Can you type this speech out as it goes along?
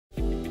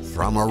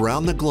from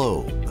around the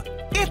globe.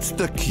 It's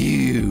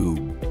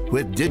theCUBE,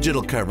 with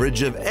digital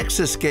coverage of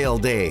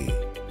Exascale Day.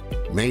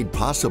 Made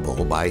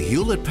possible by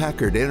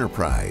Hewlett-Packard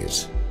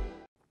Enterprise.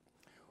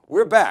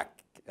 We're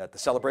back at the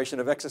celebration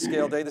of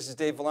Exascale Day. This is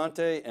Dave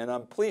Vellante, and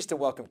I'm pleased to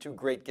welcome two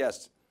great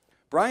guests.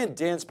 Bryan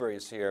Dansberry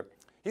is here.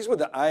 He's with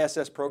the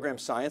ISS Program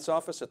Science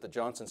Office at the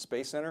Johnson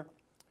Space Center.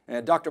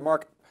 And Dr.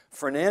 Mark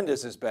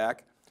Fernandez is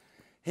back.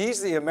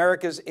 He's the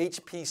America's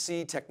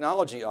HPC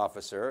Technology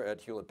Officer at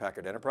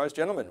Hewlett-Packard Enterprise.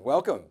 Gentlemen,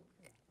 welcome.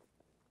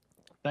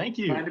 Thank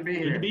you. Glad to be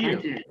here. Good to be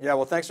Thank here. you. Yeah,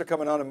 well, thanks for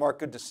coming on, and Mark,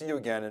 good to see you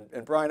again.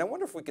 And Bryan, I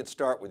wonder if we could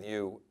start with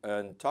you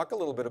and talk a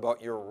little bit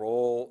about your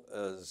role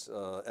as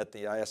at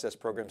the ISS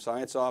Program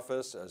Science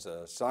Office as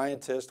a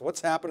scientist.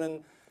 What's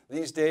happening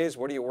these days?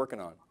 What are you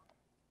working on?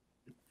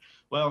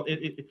 Well,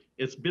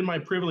 it's been my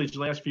privilege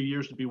the last few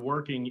years to be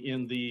working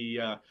in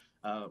the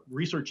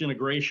research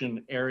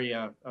integration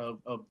area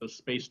of the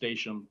space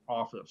station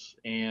office.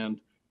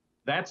 And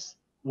that's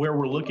where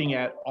we're looking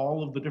at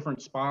all of the different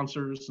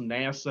sponsors,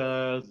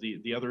 NASA,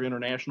 the other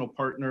international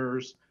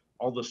partners,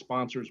 all the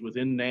sponsors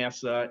within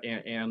NASA,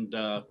 and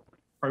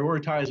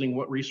prioritizing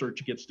what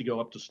research gets to go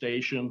up to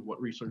station,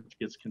 what research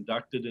gets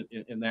conducted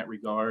in that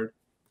regard.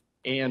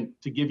 And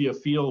to give you a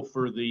feel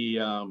for the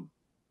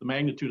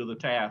magnitude of the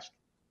task,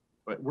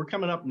 but we're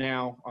coming up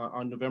now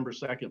on November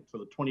 2nd for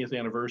the 20th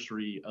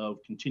anniversary of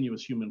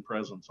continuous human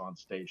presence on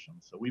station.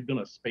 So we've been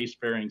a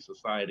spacefaring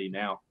society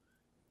now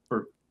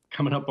for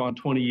coming up on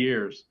 20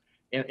 years.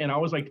 And I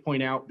always like to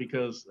point out,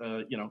 because,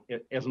 you know,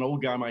 as an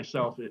old guy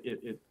myself,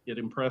 it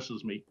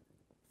impresses me.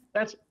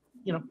 That's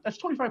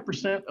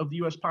 25% of the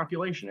US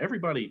population.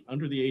 Everybody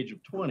under the age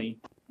of 20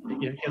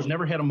 has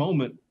never had a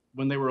moment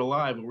when they were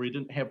alive where we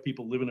didn't have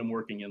people living and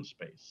working in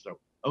space. So,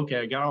 okay,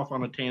 I got off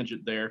on a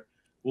tangent there.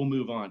 We'll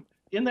move on.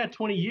 In that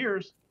 20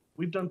 years,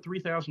 we've done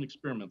 3,000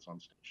 experiments on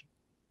station.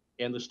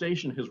 And the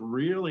station has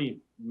really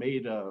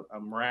made a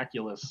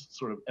miraculous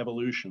sort of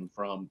evolution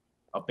from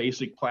a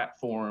basic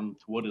platform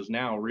to what is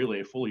now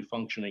really a fully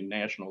functioning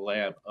national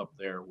lab up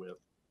there with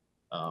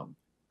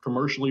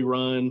commercially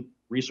run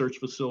research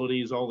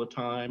facilities all the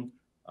time.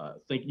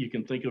 You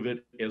can think of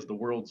it as the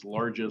world's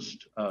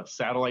largest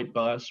satellite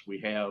bus. We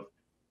have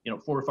 4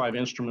 or 5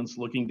 instruments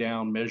looking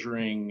down,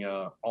 measuring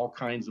all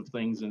kinds of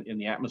things in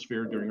the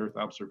atmosphere during Earth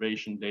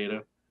observation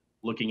data,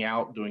 looking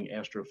out, doing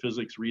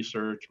astrophysics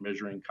research,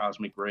 measuring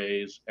cosmic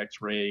rays,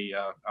 X-ray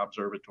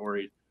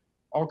observatories,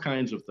 all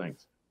kinds of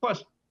things.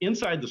 Plus,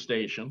 inside the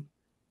station,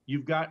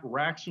 you've got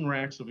racks and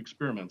racks of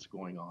experiments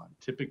going on,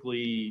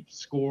 typically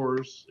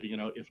scores,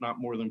 if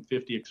not more than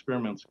 50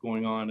 experiments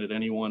going on at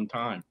any one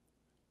time.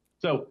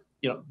 So,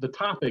 the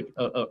topic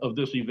of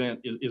this event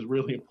is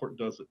really important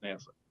to us at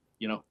NASA.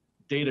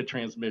 Data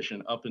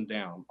transmission up and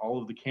down,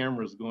 all of the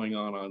cameras going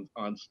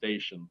on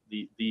station,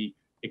 the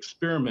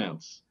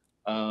experiments.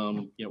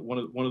 One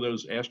of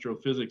those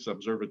astrophysics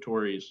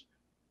observatories,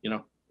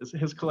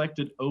 has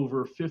collected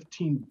over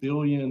 15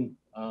 billion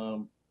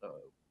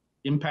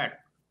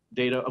impact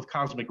data of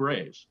cosmic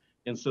rays.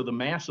 And so the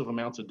massive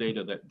amounts of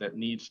data that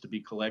needs to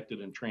be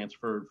collected and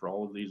transferred for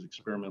all of these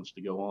experiments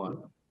to go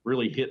on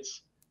really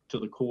hits to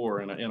the core.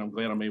 And I'm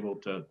glad I'm able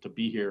to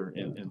be here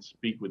and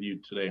speak with you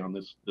today on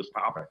this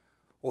topic.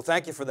 Well,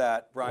 thank you for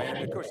that, Bryan.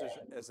 Of course,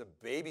 as a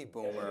baby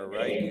boomer,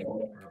 right,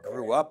 you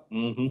grew up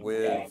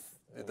with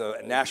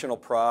the national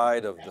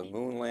pride of the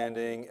moon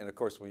landing, and of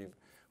course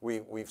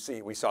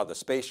we saw the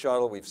space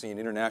shuttle, we've seen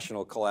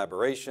international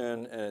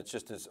collaboration, and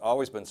it's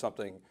always been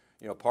something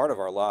part of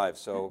our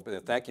lives. So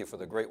thank you for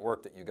the great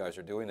work that you guys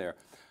are doing there.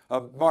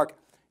 Mark,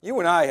 you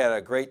and I had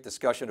a great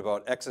discussion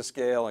about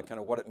Exascale and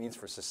kind of what it means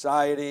for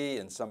society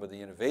and some of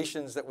the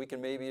innovations that we can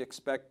maybe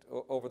expect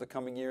over the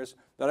coming years.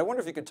 But I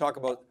wonder if you could talk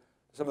about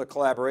some of the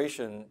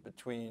collaboration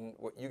between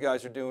what you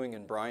guys are doing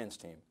and Bryan's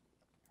team.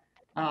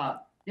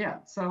 Yeah,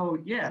 so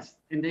yes,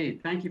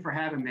 indeed. Thank you for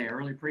having me. I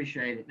really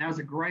appreciate it. That was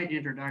a great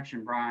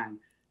introduction, Bryan.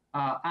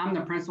 I'm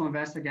the principal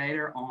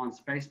investigator on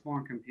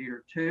Spaceborne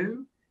Computer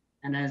 2,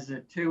 and as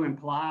the 2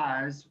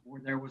 implies,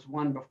 there was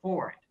one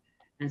before it.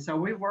 And so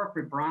we've worked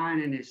with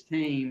Bryan and his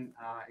team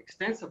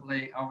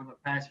extensively over the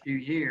past few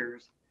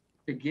years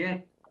to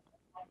get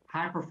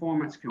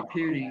high-performance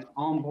computing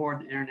on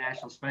board the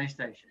International Space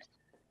Station.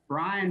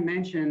 Bryan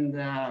mentioned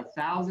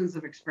thousands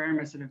of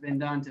experiments that have been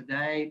done to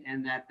date,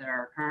 and that there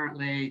are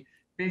currently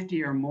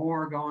 50 or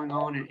more going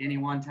on at any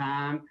one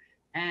time.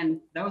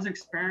 And those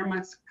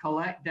experiments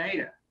collect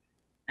data.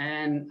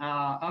 And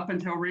up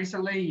until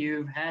recently,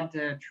 you've had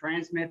to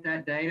transmit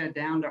that data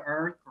down to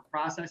Earth for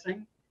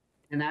processing,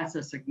 and that's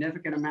a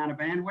significant amount of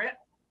bandwidth.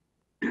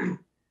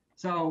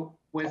 So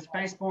with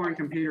Spaceborne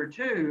Computer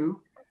 2,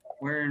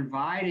 we're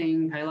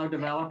inviting payload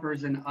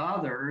developers and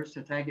others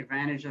to take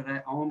advantage of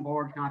that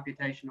onboard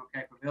computational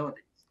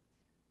capabilities.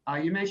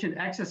 You mentioned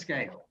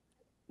Exascale.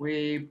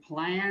 We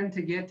plan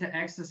to get to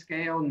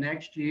Exascale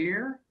next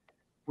year.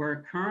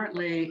 We're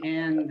currently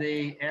in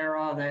the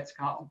era that's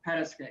called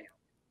petascale.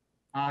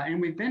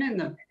 And we've been in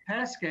the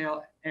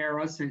petascale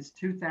era since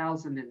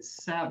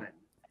 2007.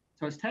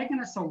 So it's taken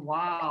us a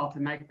while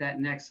to make that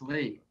next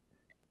leap.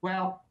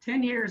 Well,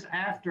 10 years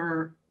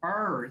after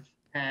Earth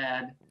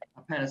had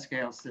a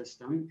petascale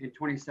system in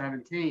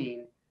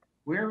 2017,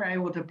 we were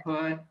able to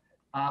put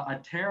a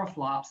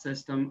teraflop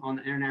system on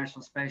the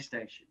International Space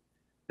Station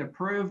to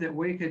prove that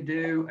we could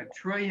do 1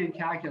 trillion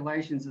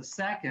calculations a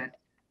second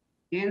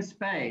in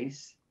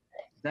space.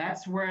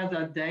 That's where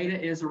the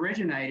data is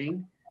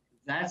originating.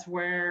 That's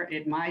where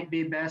it might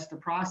be best to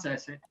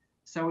process it.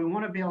 So we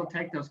want to be able to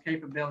take those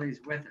capabilities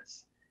with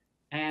us.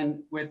 And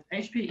with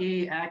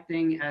HPE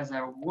acting as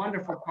a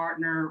wonderful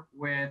partner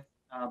with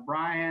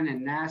Bryan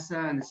and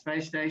NASA and the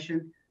space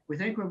station, we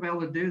think we'll be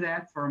able to do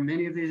that for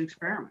many of these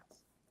experiments.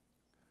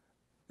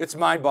 It's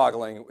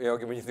mind-boggling, you know,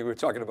 when you think we were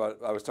talking about,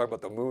 I was talking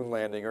about the moon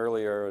landing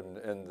earlier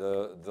and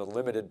the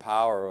limited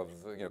power of,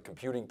 you know,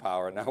 computing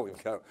power. And now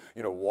we've got,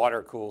 you know,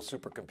 water-cooled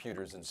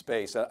supercomputers in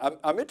space.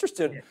 I'm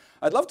interested,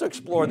 I'd love to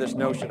explore this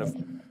notion of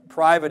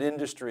private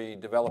industry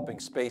developing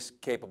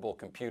space-capable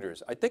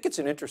computers. I think it's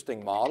an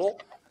interesting model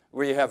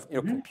where you have, you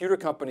know, computer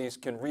companies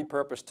can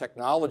repurpose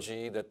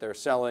technology that they're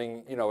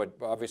selling, you know, at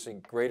obviously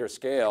greater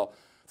scale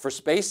for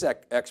space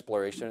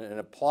exploration and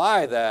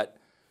apply that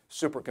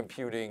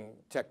supercomputing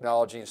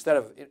technology instead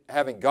of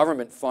having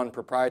government fund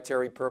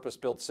proprietary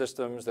purpose-built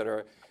systems that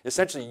are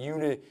essentially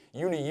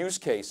uni-use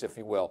case, if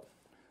you will.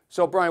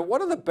 So Bryan,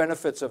 what are the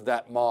benefits of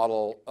that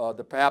model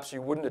that perhaps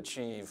you wouldn't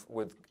achieve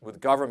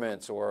with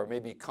governments or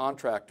maybe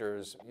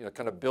contractors, you know,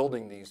 kind of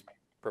building these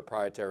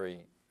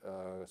proprietary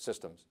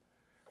systems?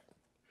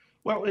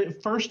 Well,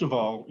 first of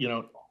all, you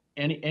know,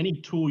 any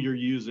tool you're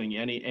using,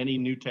 any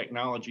new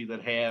technology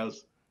that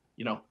has,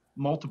 you know,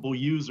 multiple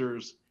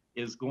users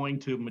is going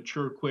to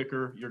mature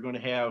quicker. You're going to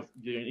have,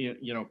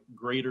 you know,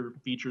 greater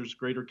features,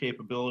 greater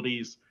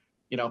capabilities,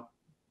 you know,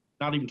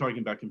 not even talking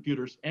about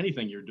computers,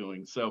 anything you're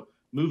doing. So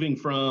moving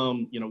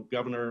from, you know,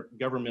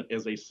 government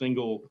as a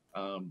single,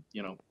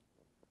 you know,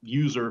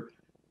 user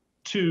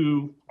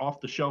to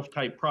off-the-shelf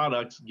type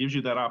products gives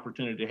you that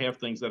opportunity to have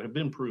things that have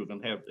been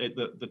proven, have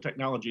the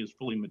technology is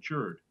fully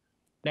matured.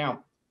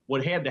 Now,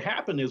 what had to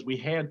happen is we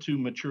had to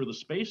mature the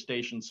space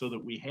station so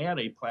that we had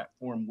a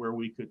platform where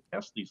we could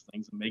test these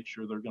things and make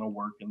sure they're going to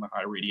work in the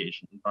high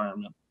radiation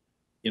environment,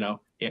 you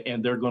know,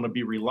 and they're going to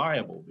be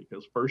reliable,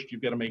 because first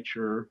you've got to make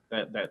sure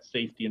that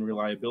safety and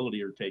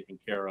reliability are taken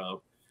care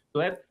of. So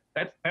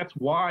that's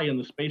why in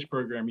the space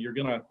program you're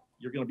going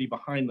to be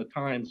behind the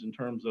times in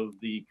terms of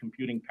the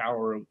computing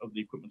power of the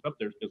equipment up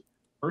there, because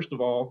first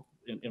of all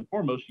and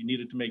foremost you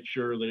needed to make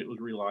sure that it was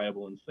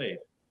reliable and safe.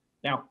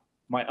 Now,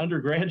 my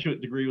undergraduate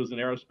degree was in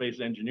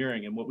aerospace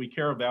engineering, and what we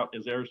care about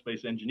as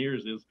aerospace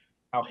engineers is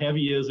how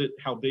heavy is it,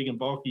 how big and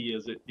bulky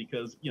is it,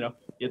 because, you know,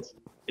 it's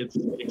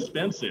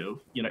expensive.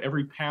 You know,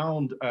 every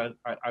pound,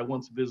 I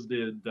once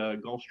visited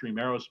Gulfstream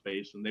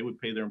Aerospace, and they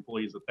would pay their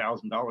employees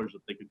 $1,000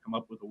 if they could come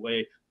up with a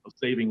way of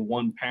saving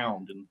 1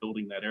 pound in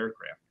building that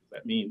aircraft, because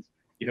that means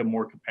you have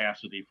more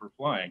capacity for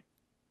flying.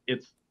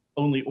 It's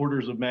only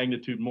orders of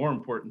magnitude more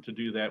important to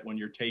do that when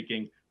you're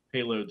taking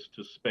payloads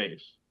to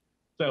space.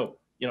 So,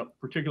 you know,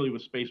 particularly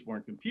with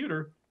Spaceborne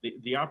Computer,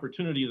 the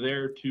opportunity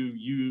there to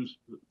use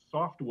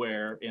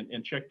software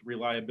and check the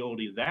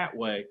reliability that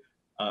way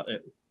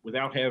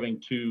without having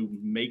to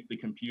make the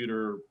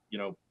computer, you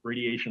know,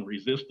 radiation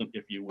resistant,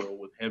 if you will,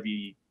 with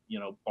heavy, you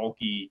know,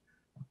 bulky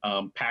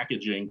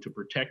packaging to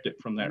protect it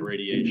from that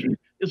radiation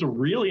is a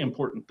really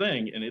important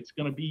thing. And it's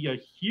going to be a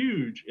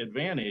huge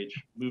advantage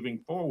moving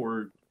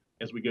forward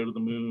as we go to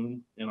the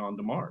moon and on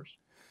to Mars.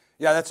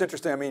 Yeah, that's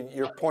interesting. I mean,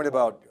 your point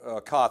about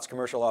COTS,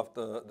 commercial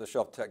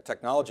off-the-shelf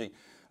technology,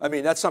 I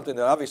mean, that's something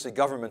that obviously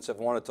governments have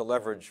wanted to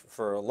leverage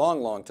for a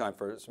long, long time,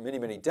 for many,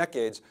 many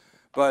decades.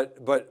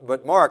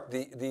 But Mark,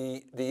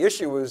 the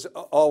issue is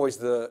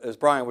always as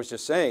Bryan was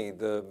just saying,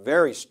 the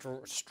very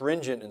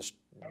stringent and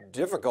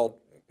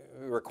difficult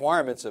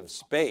requirements of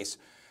space.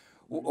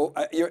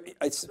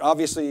 It's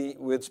obviously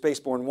with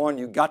Spaceborne 1,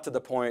 you got to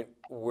the point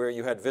where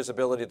you had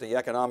visibility that the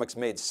economics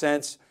made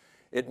sense.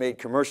 It made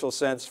commercial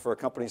sense for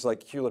companies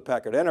like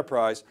Hewlett-Packard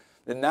Enterprise.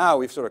 And now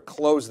we've sort of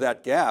closed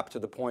that gap to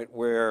the point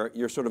where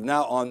you're sort of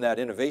now on that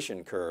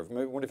innovation curve.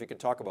 I wonder if you could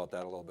talk about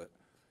that a little bit.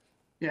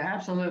 Yeah,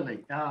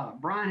 absolutely.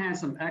 Bryan had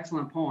some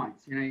excellent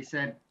points. You know, he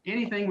said,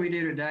 anything we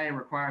do today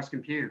requires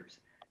computers.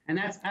 And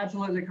that's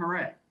absolutely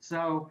correct.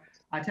 So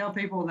I tell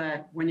people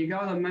that when you go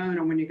to the moon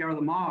and when you go to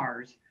the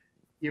Mars,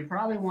 you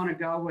probably want to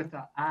go with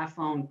the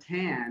iPhone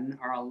 10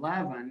 or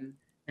 11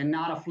 and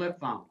not a flip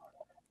phone.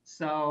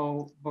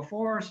 So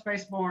before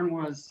Spaceborne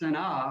was sent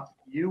up,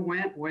 you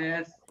went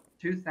with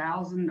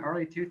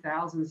early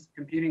 2000s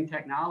computing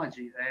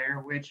technology there,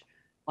 which,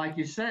 like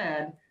you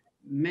said,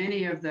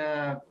 many of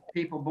the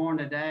people born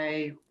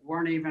today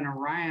weren't even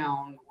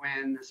around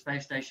when the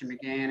space station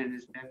began and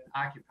has been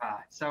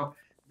occupied. So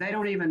they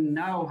don't even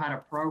know how to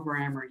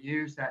program or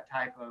use that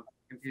type of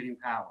computing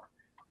power.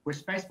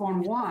 With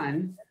Spaceborne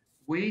 1,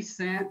 we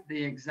sent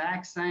the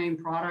exact same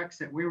products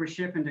that we were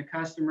shipping to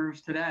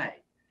customers today.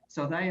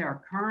 So they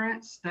are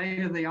current state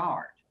of the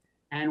art.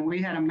 And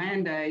we had a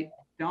mandate,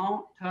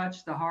 don't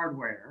touch the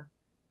hardware,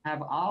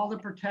 have all the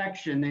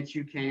protection that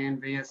you can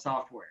via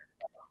software.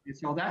 And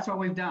so that's what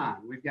we've done.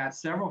 We've got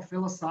several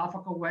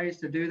philosophical ways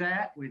to do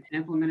that. We've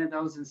implemented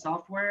those in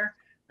software.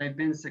 They've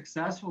been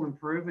successful and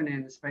proven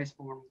in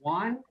Spaceborne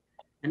 1.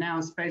 And now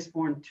in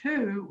Spaceborne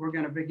 2, we're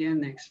going to begin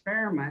the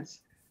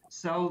experiments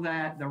so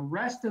that the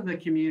rest of the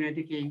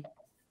community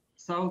can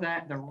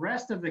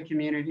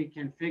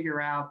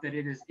figure out that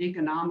it is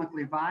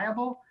economically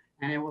viable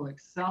and it will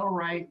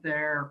accelerate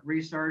their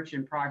research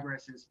and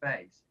progress in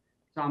space.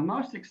 So I'm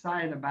most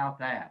excited about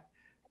that.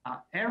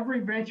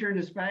 Every venture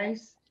into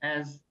space,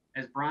 as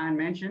Bryan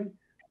mentioned,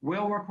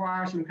 will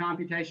require some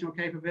computational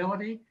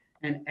capability,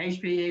 and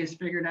HPE has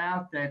figured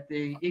out that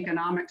the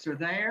economics are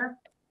there,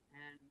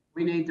 and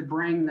we need to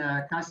bring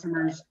the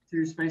customers to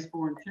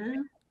Spaceborne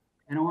 2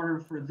 in order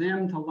for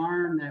them to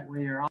learn that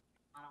we are not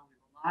only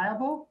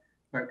reliable,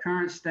 but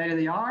current state of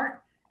the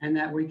art, and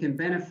that we can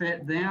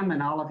benefit them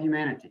and all of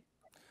humanity.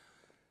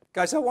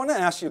 Guys, I want to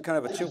ask you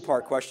kind of a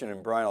two-part question,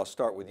 and Bryan, I'll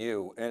start with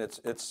you, and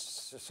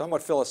it's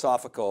somewhat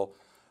philosophical.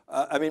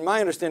 I mean, my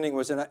understanding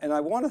was, and I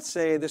want to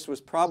say this was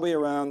probably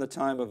around the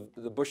time of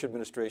the Bush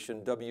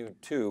administration,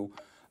 W2,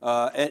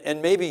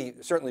 and maybe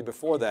certainly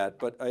before that,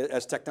 but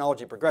as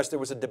technology progressed, there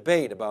was a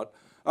debate about,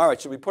 all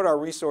right, should we put our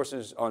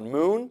resources on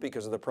Moon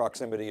because of the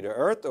proximity to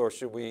Earth, or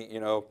should we,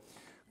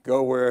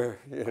 go where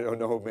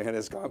no man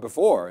has gone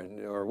before,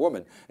 or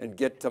woman, and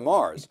get to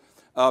Mars?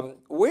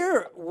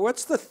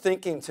 What's the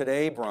thinking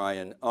today,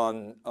 Bryan,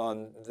 on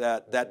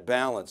that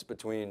balance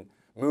between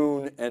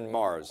Moon and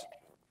Mars?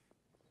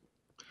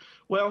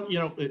 Well,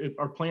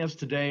 our plans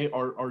today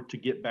are to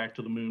get back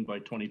to the Moon by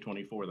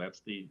 2024.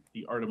 That's the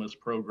Artemis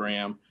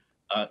program.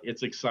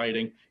 It's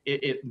exciting.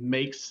 It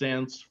makes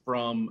sense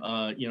from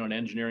an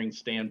engineering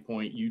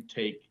standpoint. You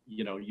take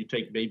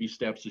baby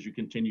steps as you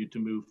continue to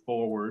move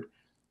forward,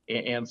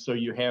 and so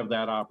you have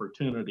that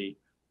opportunity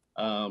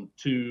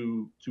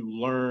to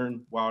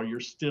learn while you're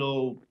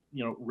still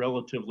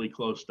relatively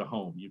close to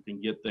home. You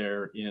can get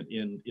there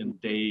in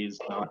days,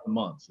 not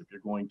months. If you're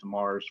going to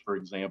Mars, for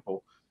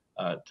example.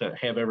 To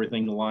have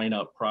everything line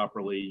up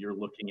properly, you're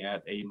looking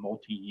at a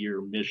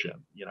multi-year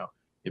mission.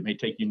 It may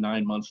take you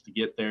 9 months to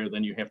get there,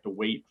 then you have to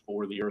wait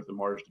for the Earth and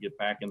Mars to get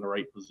back in the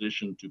right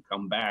position to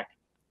come back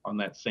on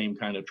that same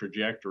kind of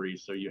trajectory.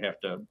 So you have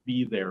to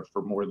be there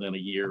for more than a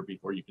year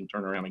before you can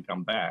turn around and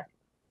come back.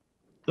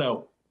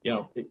 So,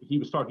 he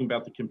was talking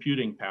about the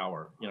computing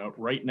power.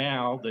 Right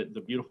now,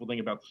 the beautiful thing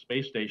about the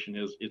space station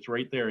is it's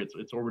right there.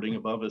 It's orbiting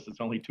above us.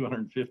 It's only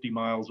 250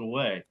 miles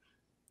away.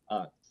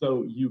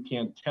 So you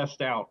can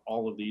test out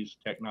all of these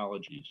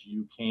technologies.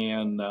 You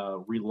can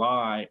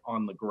rely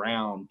on the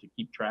ground to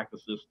keep track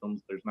of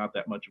systems. There's not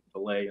that much of a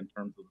delay in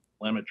terms of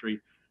telemetry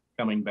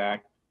coming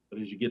back.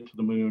 But as you get to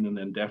the Moon, and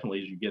then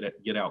definitely as you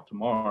get out to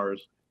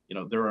Mars,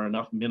 there are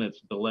enough minutes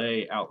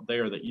delay out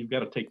there that you've got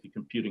to take the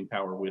computing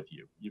power with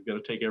you. You've got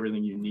to take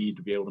everything you need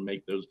to be able to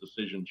make those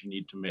decisions you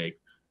need to make,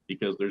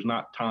 because there's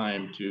not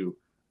time to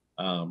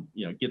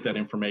get that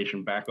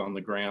information back on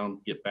the ground,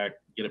 get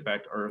it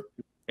back to Earth,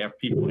 have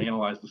people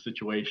analyze the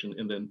situation,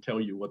 and then tell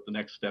you what the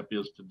next step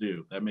is to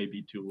do. That may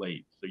be too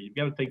late. So you've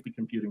got to take the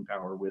computing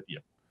power with you.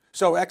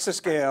 So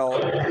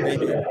Exascale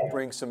maybe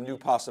brings some new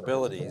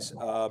possibilities,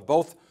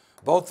 both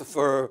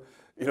for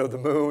the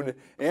Moon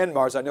and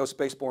Mars. I know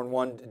Spaceborne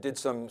 1 did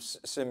some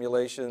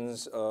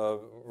simulations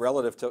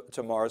relative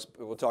to Mars.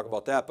 We'll talk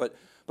about that.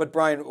 But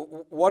Bryan,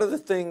 what are the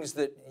things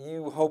that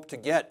you hope to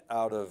get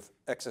out of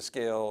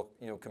Exascale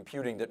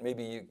computing that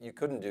maybe you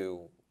couldn't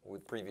do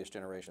with previous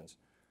generations?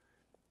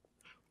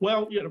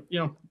 Well,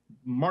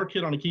 Mark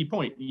hit on a key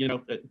point.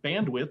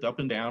 Bandwidth up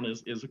and down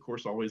is of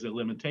course always a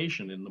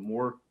limitation, and the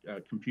more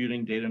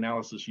computing data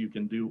analysis you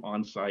can do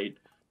on site,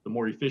 the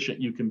more efficient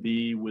you can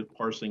be with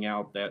parsing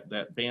out that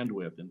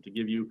bandwidth. And to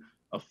give you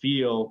a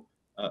feel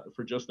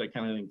for just that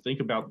kind of thing, think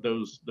about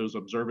those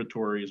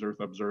observatories,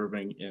 Earth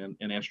observing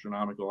and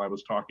astronomical I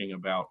was talking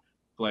about,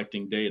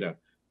 collecting data.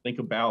 Think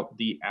about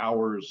the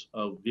hours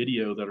of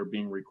video that are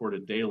being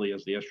recorded daily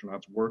as the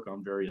astronauts work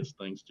on various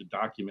things to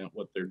document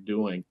what they're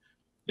doing.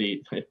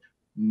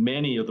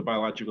 Many of the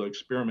biological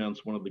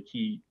experiments, one of the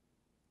key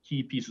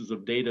pieces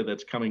of data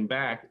that's coming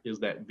back is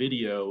that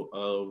video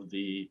of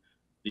the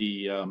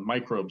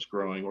microbes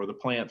growing, or the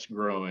plants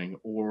growing,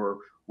 or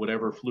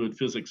whatever fluid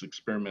physics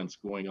experiments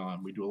going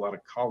on. We do a lot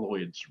of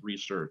colloids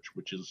research,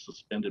 which is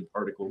suspended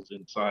particles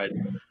inside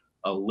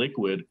a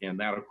liquid, and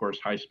that, of course,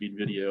 high-speed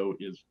video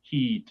is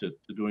key to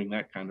doing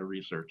that kind of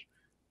research.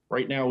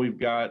 Right now, we've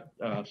got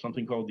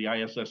something called the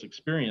ISS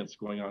experience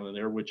going on in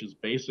there, which is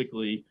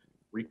basically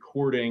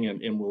recording,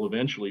 and will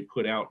eventually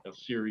put out a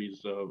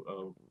series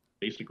of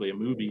basically a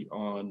movie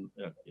on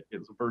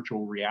it's a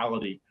virtual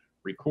reality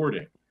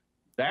recording.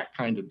 That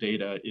kind of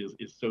data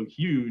is so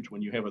huge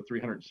when you have a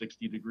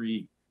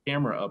 360-degree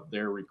camera up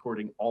there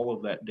recording all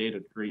of that data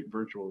to create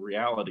virtual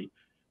reality.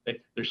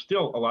 There's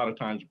still a lot of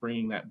times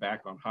bringing that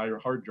back on higher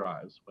hard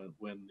drives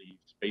when the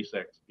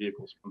SpaceX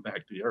vehicles come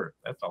back to the Earth.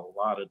 That's a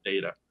lot of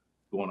data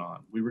going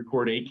on. We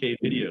record 8K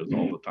videos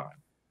all the time.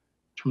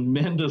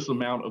 Tremendous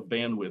amount of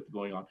bandwidth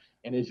going on.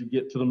 And as you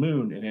get to the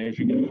Moon and as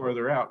you get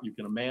further out, you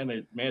can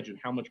imagine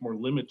how much more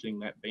limiting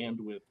that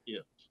bandwidth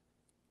is.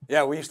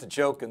 Yeah, we used to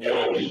joke in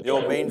the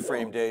old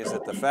mainframe days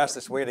that the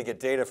fastest way to get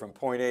data from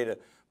point A to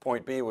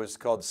point B was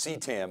called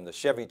CTAM, the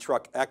Chevy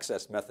truck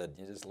access method.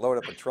 You just load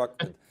up a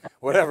truck with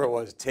whatever it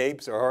was,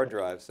 tapes or hard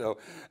drives. So,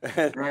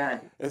 Right.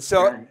 and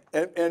so,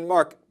 Right. and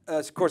Mark,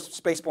 of course,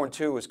 Spaceborne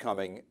 2 was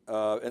coming,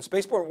 and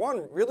Spaceborne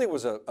 1 really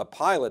was a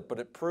pilot, but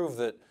it proved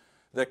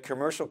that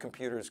commercial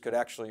computers could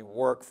actually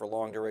work for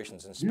long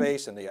durations in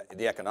space, and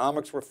the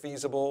economics were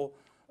feasible.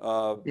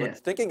 But Yes.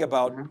 thinking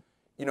about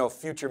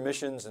future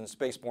missions in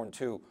Spaceborne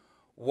 2,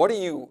 what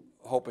are you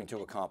hoping to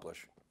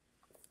accomplish?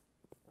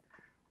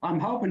 I'm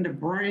hoping to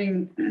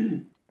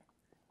bring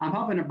I'm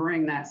hoping to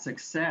bring that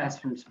success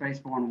from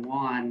Spaceborne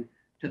 1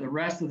 to the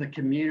rest of the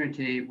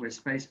community with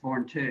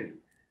Spaceborne 2,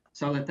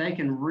 so that they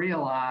can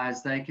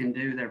realize they can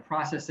do their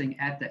processing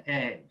at the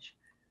edge.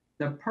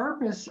 The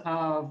purpose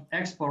of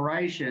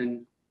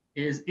exploration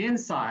is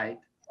insight,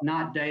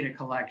 not data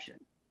collection.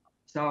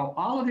 So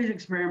all of these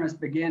experiments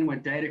begin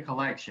with data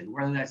collection,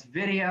 whether that's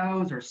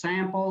videos or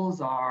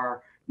samples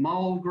or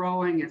mold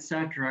growing, et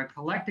cetera.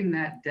 Collecting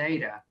that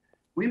data,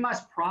 we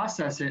must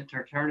process it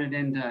to turn it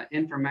into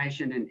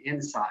information and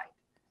insight.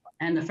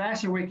 And the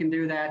faster we can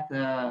do that,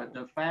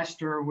 the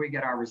faster we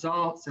get our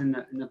results and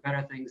the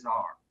better things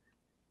are.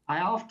 I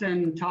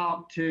often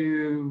talk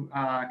to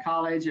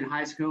college and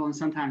high school and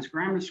sometimes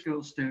grammar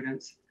school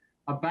students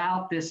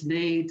about this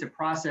need to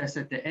process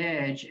at the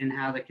edge and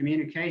how the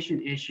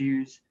communication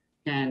issues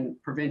can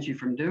prevent you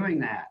from doing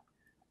that.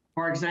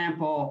 For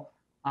example,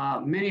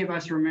 many of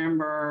us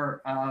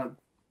remember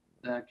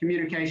the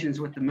communications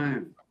with the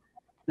moon.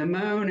 The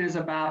moon is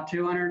about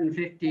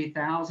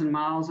 250,000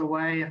 miles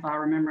away, if I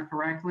remember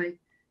correctly,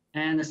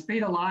 and the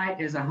speed of light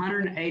is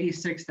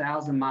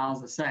 186,000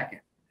 miles a second.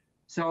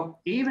 So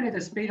even at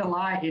the speed of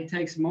light, it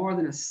takes more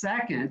than a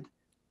second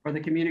for the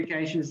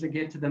communications to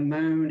get to the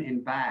moon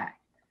and back.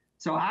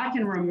 So I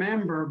can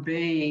remember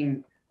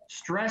being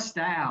stressed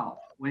out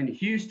when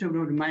Houston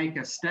would make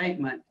a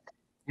statement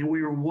and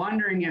we were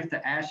wondering if the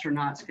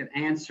astronauts could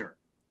answer.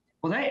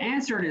 Well, they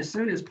answered as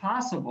soon as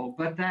possible,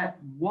 but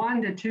that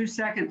 1 to 2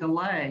 second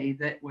delay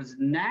that was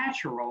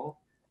natural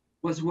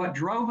was what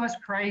drove us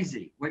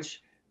crazy,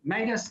 which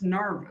made us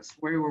nervous.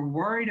 We were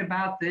worried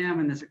about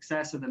them and the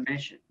success of the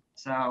mission.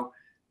 So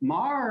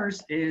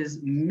Mars is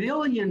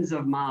millions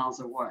of miles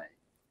away.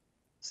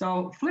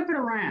 So flip it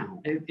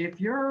around.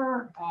 If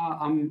you're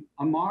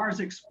a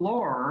Mars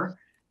explorer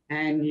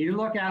and you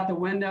look out the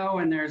window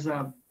and there's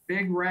a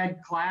big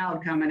red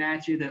cloud coming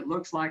at you that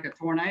looks like a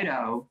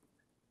tornado,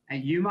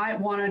 and you might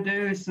want to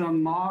do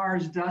some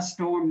Mars dust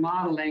storm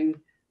modeling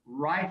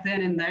right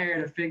then and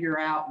there to figure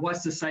out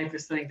what's the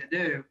safest thing to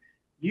do.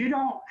 You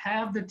don't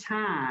have the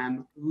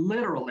time,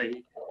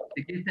 literally,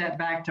 to get that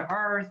back to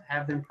Earth,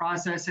 have them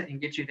process it,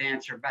 and get you the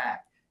answer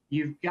back.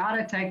 You've got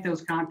to take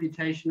those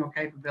computational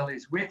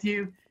capabilities with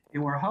you,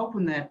 and we're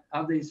hoping that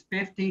of these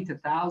 50 to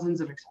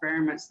thousands of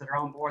experiments that are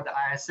on board the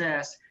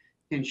ISS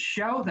can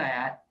show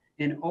that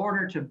in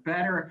order to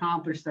better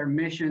accomplish their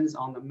missions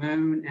on the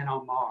moon and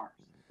on Mars.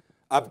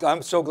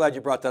 I'm so glad you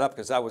brought that up,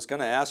 because I was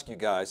going to ask you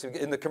guys.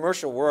 In the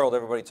commercial world,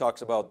 everybody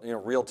talks about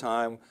real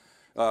time.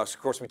 Of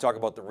course, we talk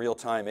about the real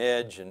time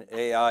edge and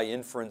AI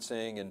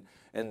inferencing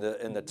and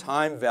the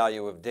time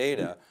value of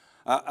data.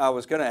 I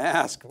was going to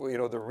ask,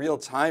 the real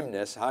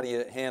timeness. How do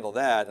you handle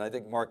that? And I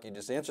think Mark, you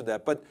just answered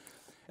that. But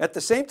at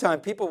the same time,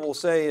 people will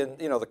say in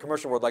the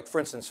commercial world, like for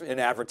instance in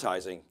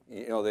advertising,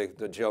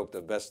 the joke,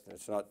 the best.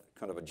 It's not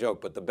kind of a joke,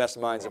 but the best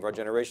minds of our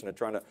generation are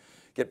trying to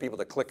get people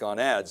to click on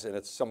ads, and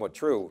it's somewhat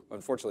true,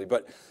 unfortunately.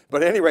 But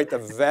at any rate, the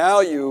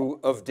value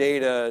of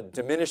data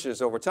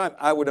diminishes over time.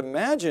 I would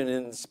imagine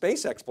in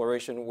space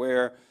exploration,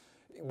 where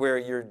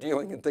you're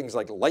dealing in things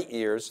like light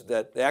years,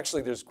 that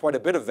actually there's quite a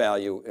bit of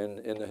value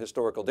in the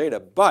historical data.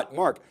 But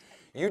Mark,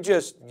 you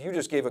just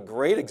gave a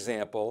great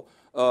example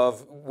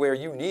of where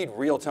you need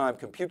real-time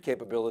compute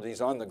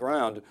capabilities on the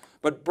ground.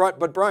 But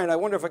Bryan, I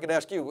wonder if I could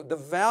ask you, the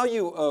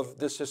value of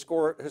this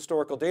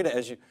historical data,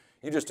 as you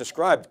just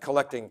described,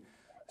 collecting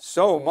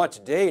so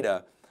much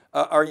data,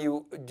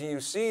 do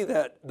you see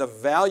that the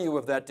value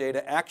of that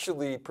data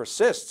actually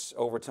persists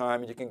over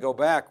time, and you can go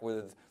back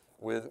with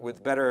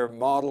better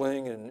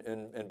modeling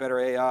and better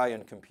AI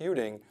and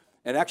computing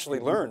and actually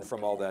learn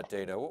from all that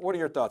data? What are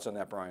your thoughts on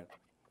that, Bryan?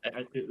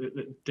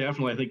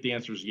 Definitely, I think the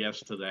answer is yes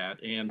to that.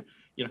 And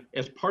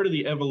as part of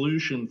the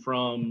evolution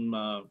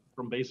from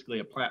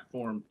basically a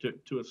platform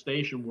to a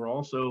station, we're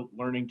also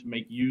learning to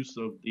make use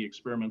of the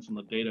experiments and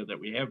the data that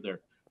we have there.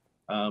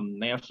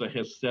 NASA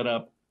has set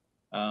up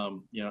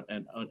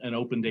an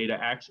open data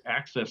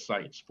access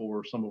sites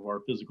for some of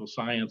our physical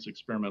science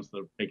experiments that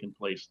have taken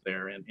place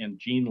there, and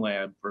Gene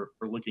Lab for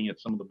looking at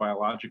some of the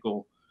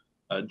biological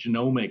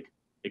genomic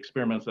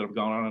experiments that have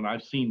gone on. And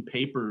I've seen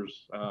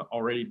papers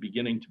already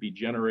beginning to be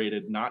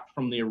generated, not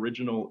from the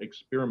original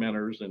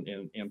experimenters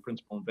and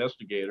principal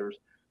investigators,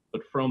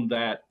 but from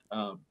that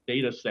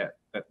data set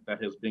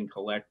that has been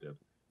collected.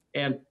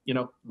 And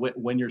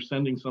when you're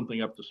sending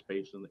something up to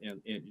space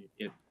and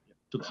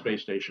to the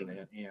space station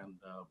and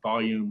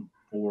volume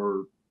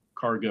for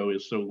cargo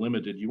is so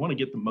limited, you want to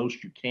get the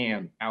most you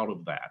can out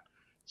of that.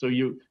 So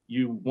you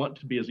want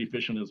to be as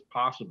efficient as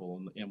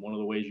possible, and one of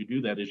the ways you do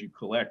that is you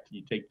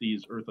take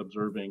these Earth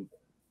observing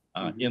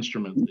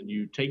instruments, and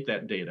you take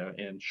that data,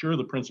 and sure,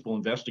 the principal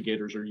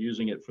investigators are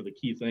using it for the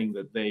key thing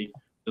that they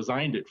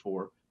designed it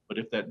for, but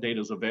if that data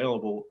is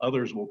available,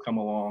 others will come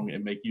along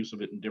and make use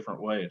of it in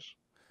different ways.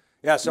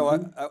 Yeah, so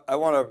I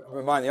want to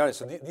remind the audience,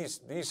 so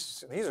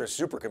these are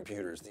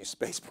supercomputers, these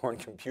spaceborne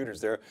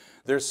computers.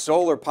 They're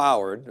solar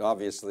powered,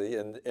 obviously,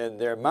 and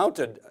they're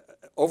mounted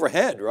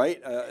overhead,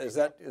 right? Is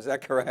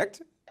that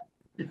correct?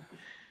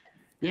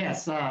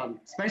 Yes,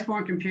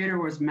 spaceborne computer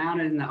was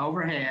mounted in the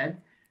overhead.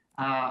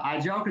 I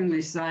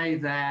jokingly say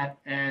that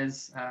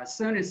as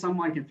soon as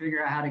someone can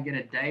figure out how to get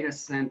a data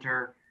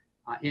center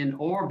in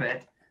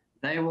orbit,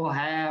 they will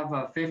have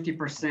a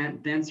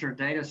 50% denser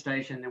data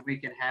station than we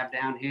can have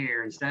down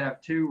here. Instead of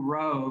 2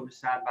 rows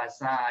side by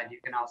side, you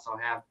can also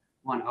have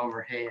one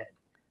overhead.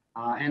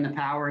 And the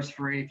power is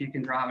free if you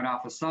can drive it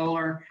off of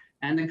solar.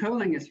 And the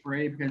cooling is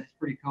free because it's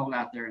pretty cold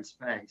out there in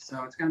space.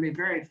 So it's going to be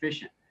very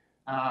efficient.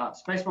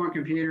 Spaceborne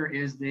computer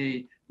is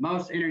the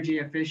most energy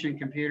efficient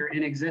computer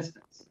in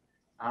existence.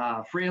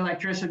 Free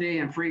electricity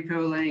and free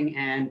cooling,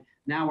 and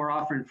now we're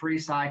offering free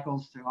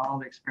cycles to all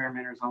the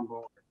experimenters on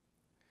board.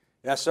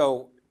 Yeah,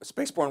 so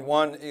Spaceborne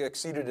 1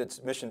 exceeded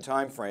its mission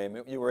time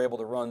frame. You were able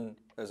to run,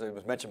 as I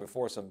was mentioned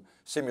before, some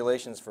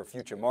simulations for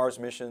future Mars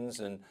missions,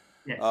 and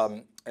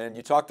Yes. And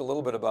you talked a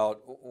little bit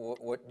about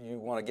what you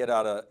want to get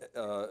out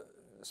of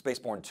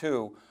Spaceborne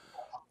 2.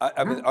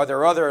 I mean, are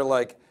there other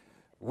like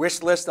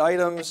wish list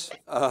items,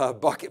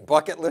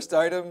 bucket list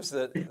items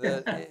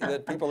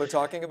that people are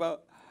talking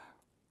about?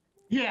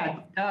 Yeah,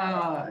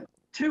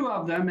 2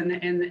 of them,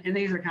 and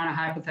these are kind of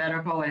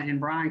hypothetical, and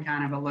Bryan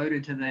kind of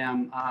alluded to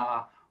them.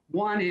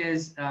 One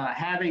is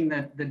having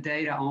the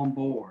data on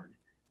board.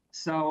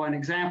 So an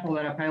example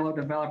that a payload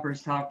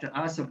developers talk to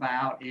us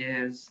about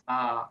is,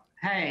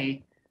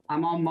 hey,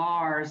 I'm on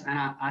Mars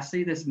and I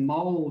see this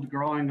mold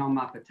growing on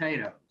my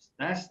potatoes.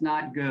 That's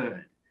not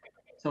good.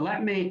 So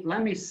let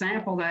me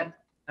sample that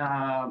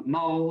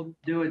mold,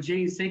 do a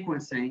gene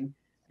sequencing,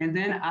 and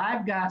then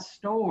I've got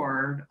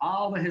stored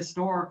all the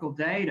historical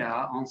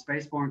data on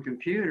Spaceborne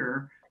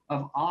computer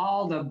of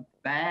all the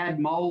bad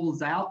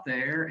molds out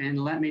there, and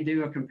let me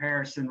do a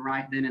comparison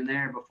right then and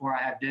there before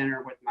I have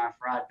dinner with my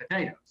fried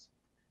potatoes.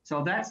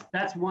 So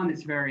that's one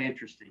that's very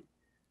interesting.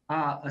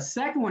 A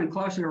second one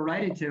closely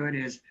related to it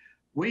is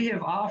we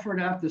have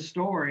offered up the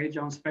storage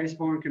on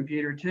Spaceborne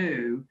Computer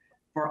 2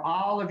 for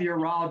all of your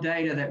raw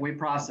data that we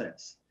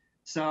process.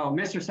 So,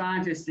 Mr.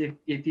 Scientist,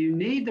 if you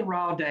need the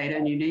raw data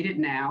and you need it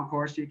now, of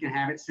course, you can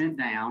have it sent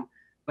down.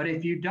 But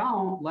if you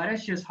don't, let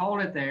us just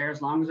hold it there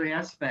as long as we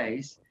have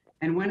space.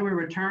 And when we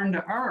return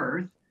to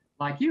Earth,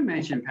 like you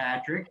mentioned,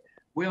 Patrick,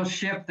 we'll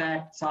ship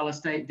that solid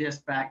state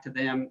disk back to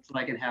them so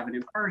they can have it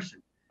in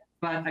person.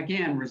 But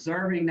again,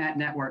 reserving that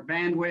network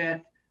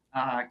bandwidth,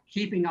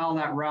 keeping all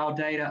that raw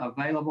data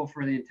available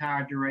for the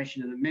entire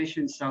duration of the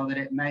mission so that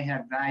it may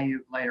have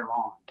value later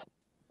on.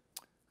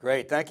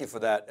 Great, thank you for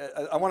that.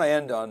 I want to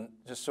end on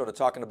just sort of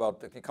talking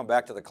about, if you come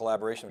back to the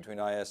collaboration between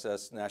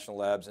ISS, National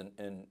Labs, and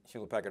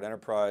Hewlett-Packard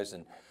Enterprise,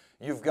 and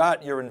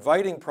you're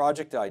inviting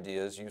project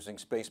ideas using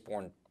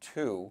Spaceborne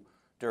 2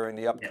 during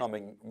the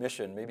upcoming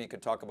mission. Maybe you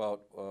could talk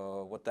about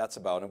what that's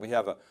about. And we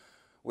have a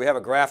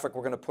graphic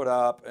we're going to put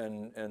up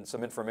and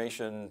some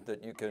information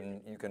that you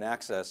can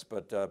access,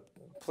 but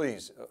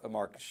please,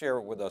 Mark, share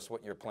with us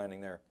what you're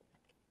planning there.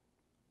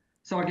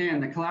 So again,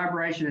 the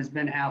collaboration has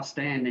been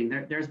outstanding.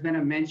 There's been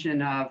a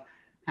mention of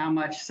how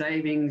much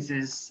savings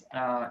is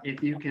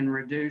if you can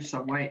reduce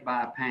a weight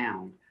by a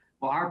pound.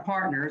 Well, our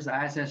partners,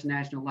 the ISS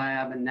National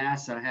Lab and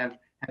NASA, have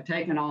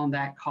taken on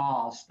that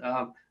cost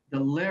of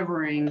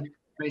delivering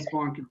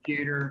Spaceborne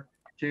computer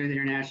to the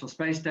International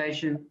Space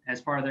Station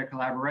as part of their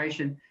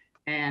collaboration,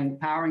 and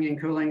powering and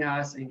cooling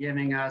us and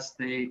giving us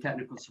the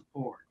technical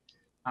support.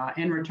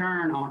 In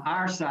return, on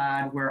our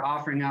side, we're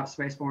offering up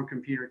Spaceborne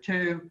Computer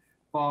 2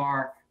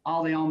 for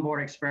all the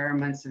onboard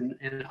experiments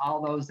and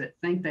all those that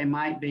think they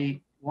might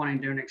be wanting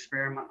to do an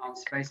experiment on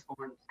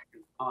Spaceborne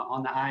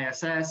on the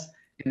ISS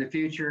in the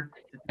future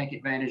to take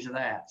advantage of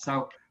that.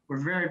 So we're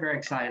very, very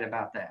excited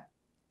about that.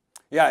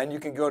 Yeah, and you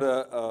can go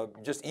to,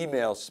 just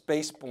email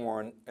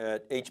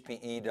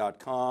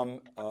spaceborne@hpe.com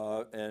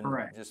and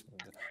Correct. just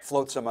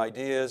float some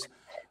ideas.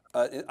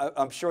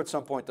 I'm sure at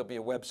some point there'll be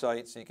a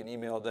website so you can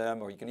email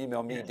them, or you can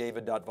email me,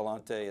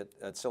 david.vellante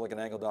at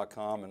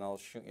siliconangle.com, and I'll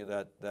shoot you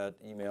that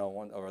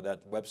email or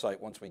that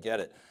website once we get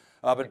it.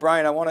 But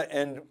Bryan, I want to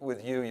end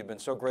with you. You've been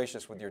so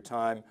gracious with your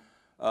time.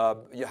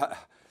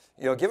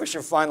 Give us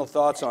your final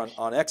thoughts on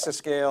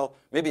Exascale,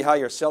 maybe how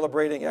you're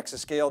celebrating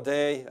Exascale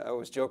Day. I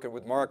was joking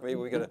with Mark, maybe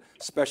we get a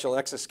special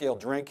Exascale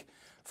drink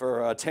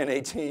for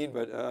 1018,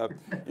 but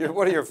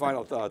what are your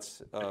final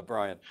thoughts,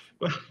 Bryan?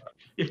 Well,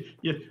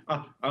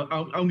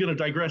 I'm going to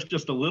digress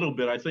just a little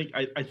bit. I think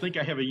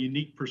I have a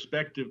unique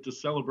perspective to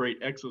celebrate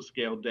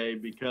Exascale Day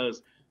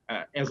because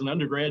as an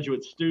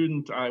undergraduate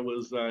student, I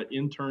was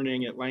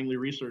interning at Langley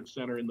Research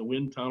Center in the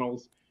wind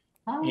tunnels,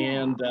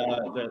 And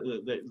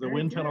the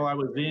wind tunnel I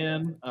was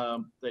in,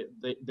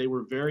 they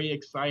were very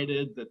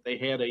excited that they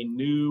had a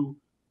new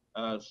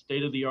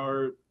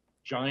state-of-the-art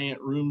giant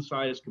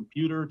room-sized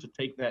computer to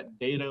take that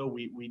data.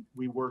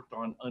 We worked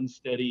on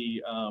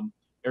unsteady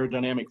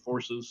aerodynamic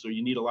forces, so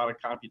you need a lot of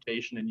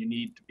computation and you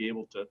need to be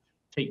able to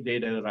take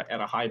data at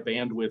a high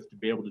bandwidth to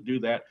be able to do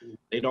that.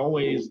 They'd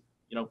always,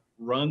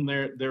 run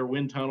their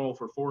wind tunnel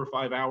for 4 or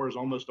 5 hours,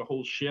 almost a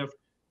whole shift,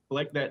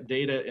 collect that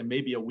data, and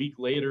maybe a week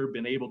later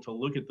been able to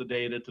look at the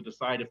data to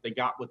decide if they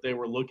got what they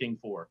were looking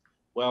for.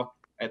 Well,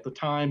 at the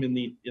time in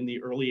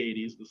the early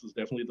 80s, this is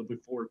definitely the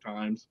before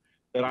times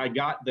that I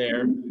got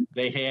there,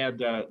 they had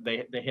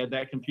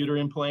that computer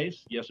in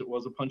place. Yes, it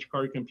was a punch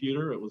card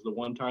computer. It was the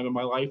one time in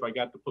my life I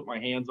got to put my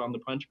hands on the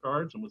punch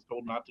cards and was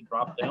told not to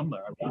drop them.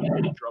 I would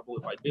get in trouble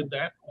if I did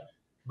that.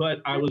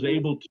 But I was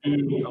able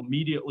to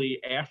immediately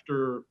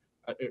after,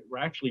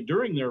 actually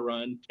during their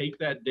run, take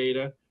that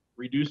data,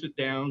 reduce it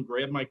down,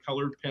 grab my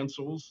colored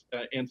pencils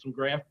and some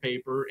graph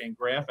paper and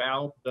graph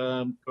out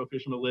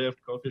coefficient of lift,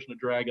 coefficient of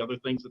drag, other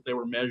things that they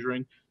were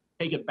measuring,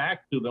 take it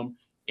back to them.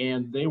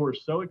 And they were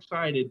so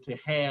excited to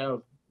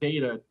have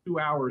data 2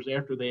 hours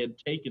after they had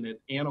taken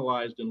it,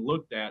 analyzed and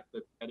looked at,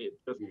 that it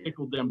just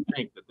tickled them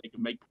pink that they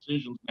can make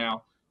decisions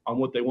now on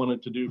what they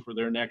wanted to do for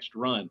their next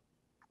run.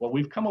 Well,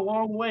 we've come a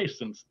long way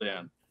since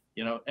then.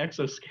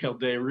 Exascale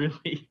Day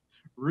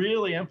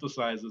really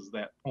emphasizes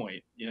that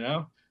point,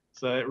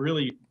 So it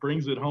really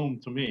brings it home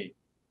to me.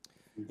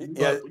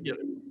 Yeah,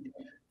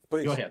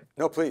 please. Go ahead.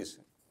 No, please,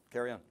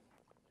 carry on.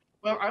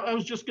 Well, I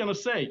was just going to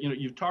say,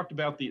 you've talked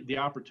about the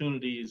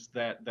opportunities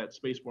that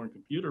Spaceborne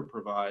Computer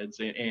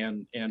provides,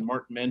 and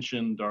Mark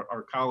mentioned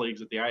our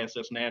colleagues at the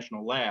ISS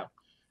National Lab.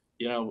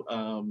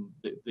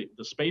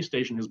 The space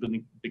station has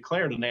been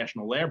declared a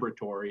national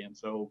laboratory, and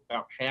so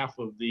about half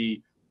of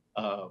the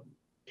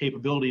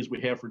capabilities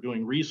we have for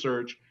doing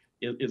research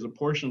is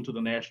apportioned to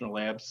the national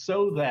lab,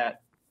 so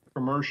that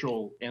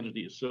commercial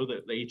entities, so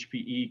that the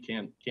HPE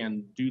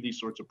can do these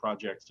sorts of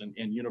projects,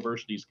 and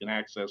universities can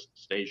access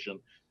the station,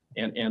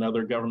 and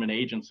other government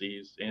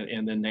agencies,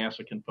 and then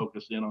NASA can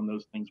focus in on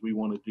those things we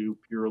want to do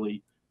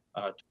purely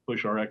to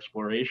push our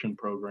exploration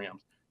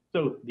programs.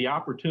 So the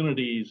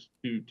opportunities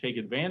to take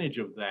advantage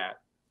of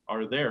that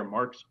are there.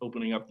 Mark's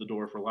opening up the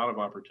door for a lot of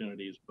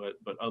opportunities, but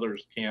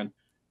others can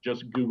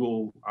just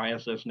Google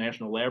ISS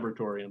National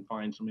Laboratory and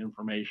find some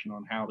information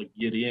on how to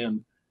get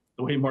in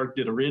the way Mark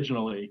did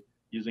originally,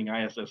 using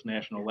ISS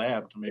National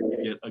Lab to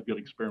maybe get a good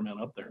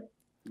experiment up there.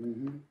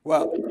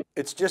 Well,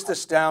 it's just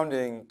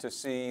astounding to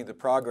see the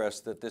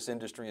progress that this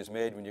industry has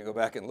made when you go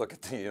back and look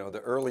at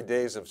the early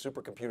days of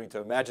supercomputing.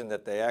 To imagine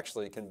that they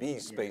actually can be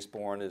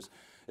spaceborne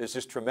is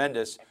just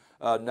tremendous.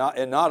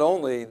 Not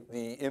only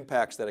the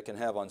impacts that it can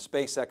have on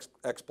space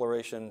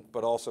exploration,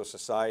 but also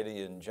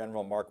society in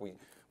general. Mark,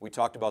 we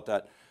talked about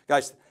that.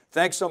 Guys,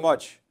 thanks so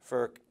much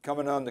for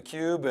coming on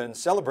theCUBE and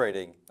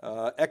celebrating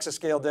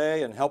Exascale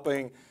Day and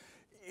helping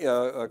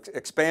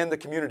expand the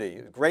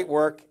community. Great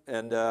work,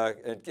 and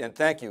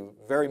thank you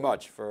very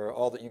much for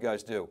all that you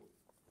guys do.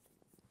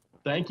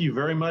 Thank you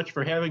very much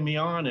for having me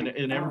on,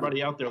 and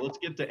everybody out there. Let's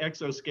get to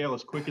Exascale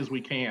as quick as we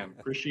can.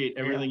 Appreciate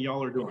everything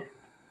y'all are doing.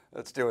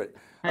 Let's do it.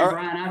 Hey,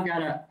 Brian,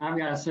 I've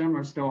got a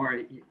similar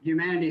story.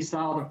 Humanity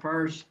saw the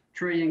first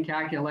trillion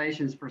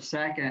calculations per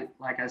second,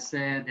 like I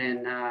said,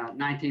 in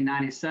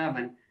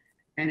 1997,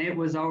 and it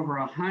was over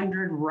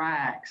 100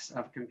 racks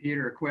of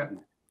computer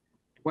equipment.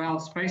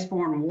 Well,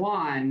 Spaceborne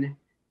 1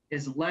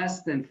 is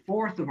less than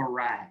 1/4 of a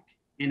rack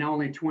in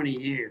only 20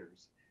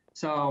 years.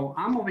 So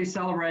I'm going to be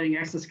celebrating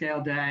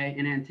Exascale Day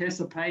in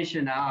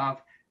anticipation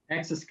of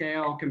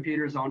exascale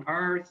computers on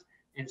Earth,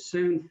 and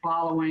soon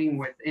following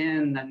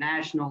within the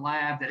national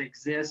lab that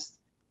exists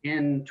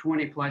in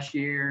 20+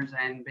 years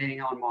and being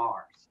on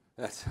Mars.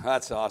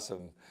 That's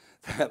awesome.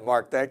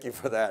 Mark, thank you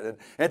for that.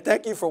 And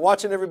thank you for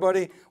watching,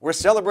 everybody. We're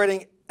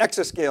celebrating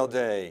Exascale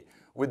Day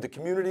with the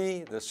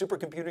community, the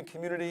supercomputing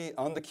community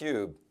on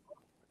theCUBE.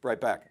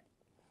 Right back.